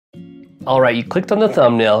All right, you clicked on the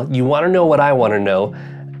thumbnail. You want to know what I want to know.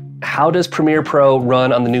 How does Premiere Pro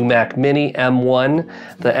run on the new Mac Mini M1?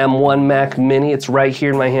 The M1 Mac Mini, it's right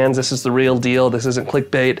here in my hands. This is the real deal. This isn't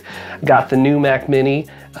clickbait. Got the new Mac Mini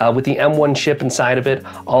with the M1 chip inside of it.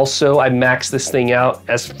 Also, I maxed this thing out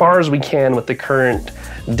as far as we can with the current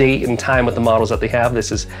date and time with the models that they have.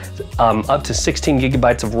 This is up to 16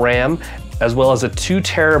 gigabytes of RAM, as well as a 2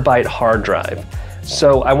 terabyte hard drive.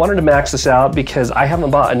 So I wanted to max this out because I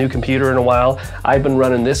haven't bought a new computer in a while. I've been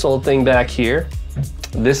running this old thing back here.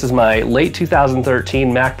 This is my late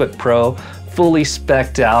 2013 MacBook Pro, fully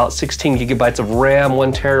spec'd out, 16 gigabytes of RAM,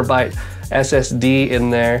 1 terabyte SSD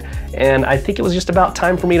in there. And I think it was just about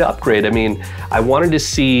time for me to upgrade. I mean, I wanted to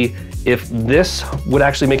see if this would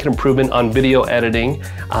actually make an improvement on video editing.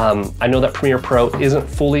 I know that Premiere Pro isn't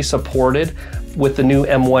fully supported with the new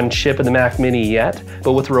M1 chip in the Mac Mini yet,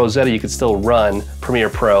 but with Rosetta you could still run Premiere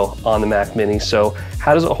Pro on the Mac Mini. So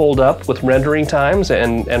how does it hold up with rendering times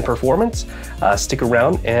and performance? Stick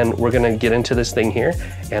around and we're gonna get into this thing here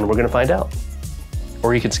and we're gonna find out.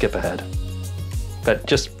 Or you could skip ahead, but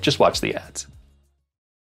just watch the ads.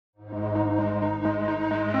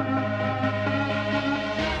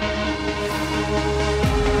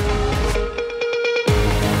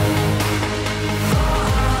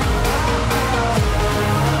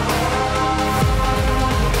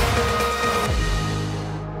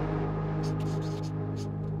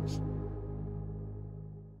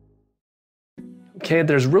 Okay,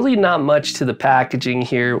 there's really not much to the packaging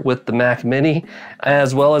here with the Mac Mini,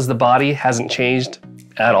 as well as the body hasn't changed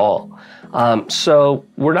at all. So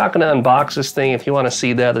we're not gonna unbox this thing. If you wanna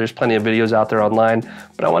see that, there's plenty of videos out there online,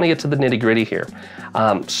 but I wanna get to the nitty gritty here.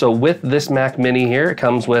 So with this Mac Mini here, it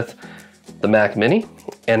comes with the Mac Mini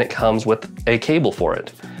and it comes with a cable for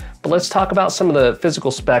it. But let's talk about some of the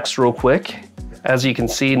physical specs real quick. As you can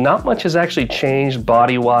see, not much has actually changed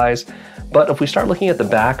body-wise, but if we start looking at the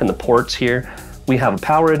back and the ports here, we have a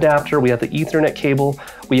power adapter, we have the Ethernet cable,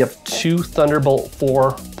 we have 2 Thunderbolt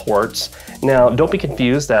 4 ports. Now, don't be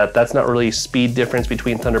confused that that's not really speed difference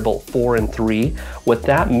between Thunderbolt 4 and 3. What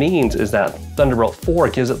that means is that Thunderbolt 4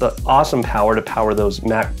 gives it the awesome power to power those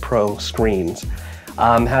Mac Pro screens.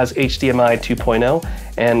 Has HDMI 2.0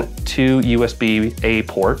 and 2 USB-A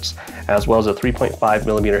ports, as well as a 3.5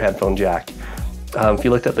 millimeter headphone jack. If you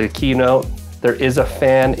looked at the keynote, there is a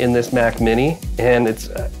fan in this Mac Mini, and it's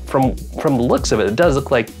from the looks of it, it does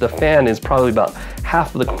look like the fan is probably about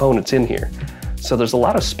half of the components in here. So there's a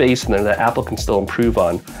lot of space in there that Apple can still improve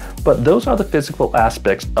on. But those are the physical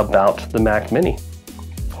aspects about the Mac Mini.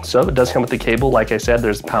 So it does come with the cable, like I said,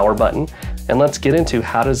 there's the power button. And let's get into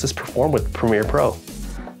how does this perform with Premiere Pro.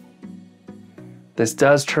 This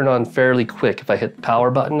does turn on fairly quick if I hit the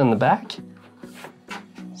power button in the back.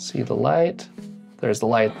 See the light, there's the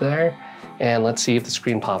light there. And let's see if the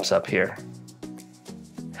screen pops up here.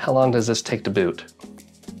 How long does this take to boot?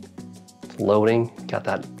 It's loading, got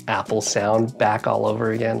that Apple sound back all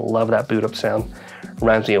over again. Love that boot up sound.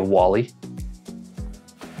 Reminds me of WALL-E.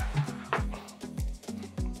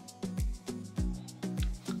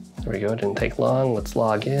 There we go, didn't take long. Let's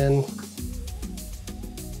log in.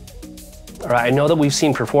 All right, I know that we've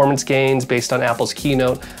seen performance gains based on Apple's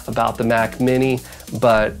keynote about the Mac Mini,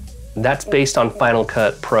 but that's based on Final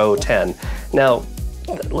Cut Pro 10. Now,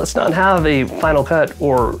 let's not have a Final Cut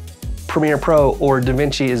or Premiere Pro or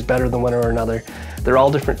DaVinci is better than one or another. They're all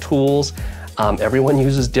different tools. Everyone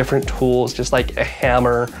uses different tools, just like a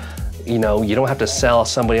hammer. You know, you don't have to sell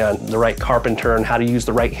somebody on the right carpenter and how to use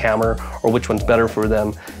the right hammer or which one's better for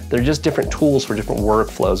them. They're just different tools for different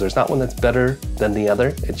workflows. There's not one that's better than the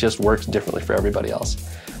other. It just works differently for everybody else.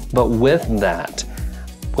 But with that,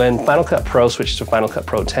 when Final Cut Pro switched to Final Cut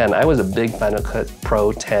Pro 10, I was a big Final Cut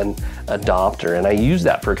Pro 10 adopter, and I used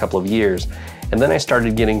that for a couple of years. And then I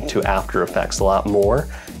started getting to After Effects a lot more,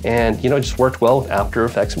 and you know, it just worked well with After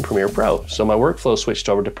Effects and Premiere Pro. So my workflow switched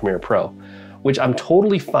over to Premiere Pro, which I'm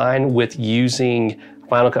totally fine with using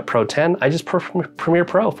Final Cut Pro 10. I just prefer Premiere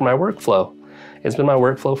Pro for my workflow. It's been my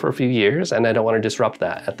workflow for a few years, and I don't want to disrupt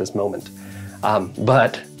that at this moment.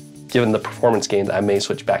 But given the performance gains, I may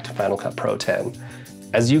switch back to Final Cut Pro 10.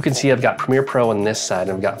 As you can see, I've got Premiere Pro on this side,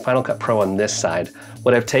 and I've got Final Cut Pro on this side.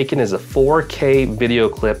 What I've taken is a 4K video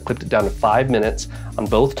clip, clipped it down to 5 minutes on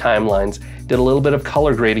both timelines, did a little bit of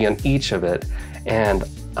color grading on each of it, and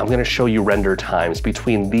I'm gonna show you render times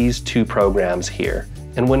between these two programs here.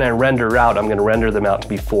 And when I render out, I'm gonna render them out to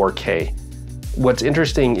be 4K. What's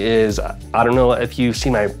interesting is, I don't know if you've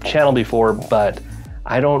seen my channel before, but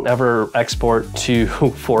I don't ever export to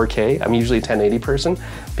 4K. I'm usually a 1080 person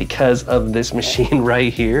because of this machine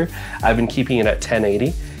right here. I've been keeping it at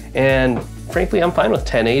 1080, and frankly, I'm fine with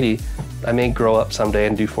 1080. I may grow up someday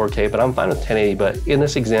and do 4K, but I'm fine with 1080. But in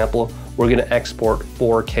this example, we're gonna export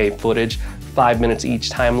 4K footage, 5 minutes each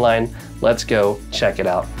timeline. Let's go check it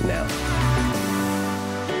out now.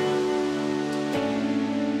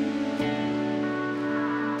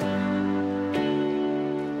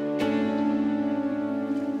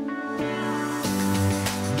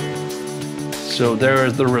 So there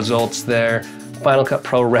are the results there. Final Cut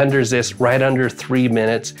Pro renders this right under 3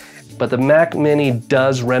 minutes, but the Mac Mini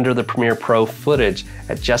does render the Premiere Pro footage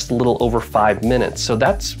at just a little over 5 minutes. So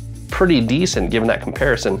that's pretty decent given that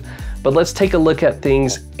comparison. But let's take a look at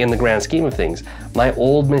things in the grand scheme of things. My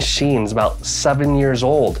old machine's about 7 years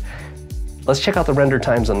old. Let's check out the render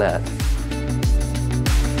times on that.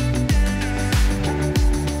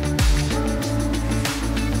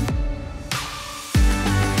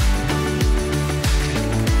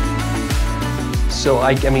 So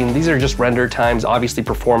I mean, these are just render times. Obviously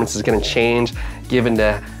performance is gonna change given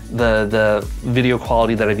the video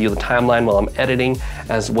quality that I view the timeline while I'm editing,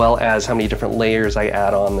 as well as how many different layers I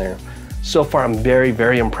add on there. So far, I'm very,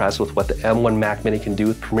 very impressed with what the M1 Mac Mini can do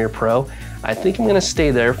with Premiere Pro. I think I'm gonna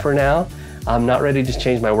stay there for now. I'm not ready to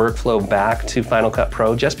change my workflow back to Final Cut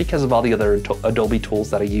Pro just because of all the other Adobe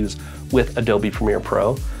tools that I use with Adobe Premiere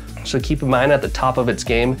Pro. So keep in mind at the top of its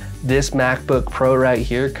game, this MacBook Pro right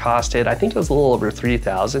here costed, I think it was a little over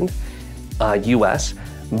 3,000 US,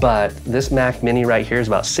 but this Mac Mini right here is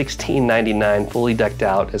about $16.99, fully decked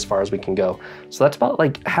out as far as we can go. So that's about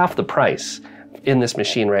like half the price in this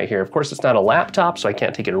machine right here. Of course, it's not a laptop, so I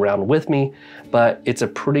can't take it around with me, but it's a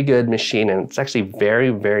pretty good machine and it's actually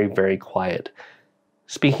very, very, very quiet.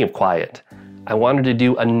 Speaking of quiet, I wanted to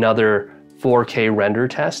do another 4K render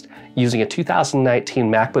test using a 2019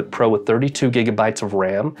 MacBook Pro with 32 gigabytes of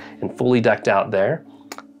RAM and fully decked out there.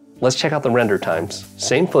 Let's check out the render times.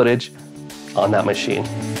 Same footage on that machine.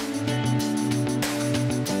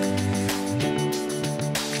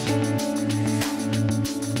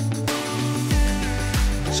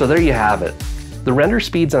 So there you have it. The render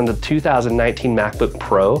speeds on the 2019 MacBook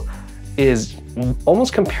Pro is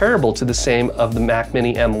almost comparable to the same of the Mac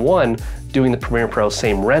Mini M1 doing the Premiere Pro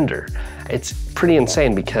same render. It's pretty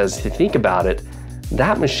insane because if you think about it,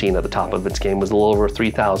 that machine at the top of its game was a little over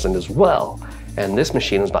 3,000 as well. And this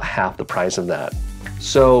machine is about half the price of that.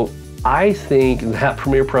 So I think that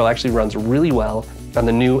Premiere Pro actually runs really well on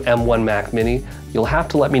the new M1 Mac Mini. You'll have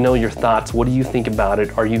to let me know your thoughts. What do you think about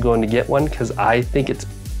it? Are you going to get one? Because I think it's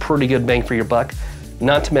pretty good bang for your buck.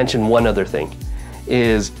 Not to mention one other thing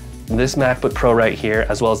is this MacBook Pro right here,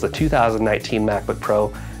 as well as the 2019 MacBook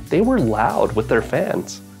Pro, they were loud with their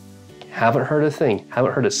fans. Haven't heard a thing,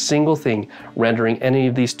 haven't heard a single thing rendering any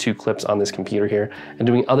of these two clips on this computer here and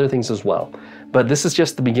doing other things as well. But this is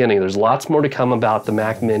just the beginning. There's lots more to come about the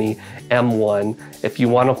Mac Mini M1. If you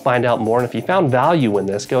want to find out more and if you found value in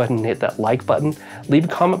this, go ahead and hit that like button. Leave a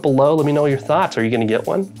comment below, let me know your thoughts. Are you gonna get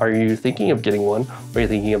one? Are you thinking of getting one? Or are you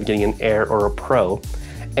thinking of getting an Air or a Pro?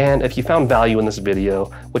 And if you found value in this video,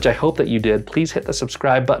 which I hope that you did, please hit the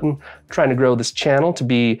subscribe button. I'm trying to grow this channel to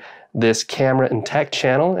be this camera and tech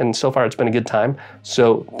channel, and so far it's been a good time.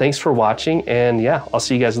 So thanks for watching, and yeah, I'll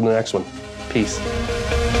see you guys in the next one. Peace.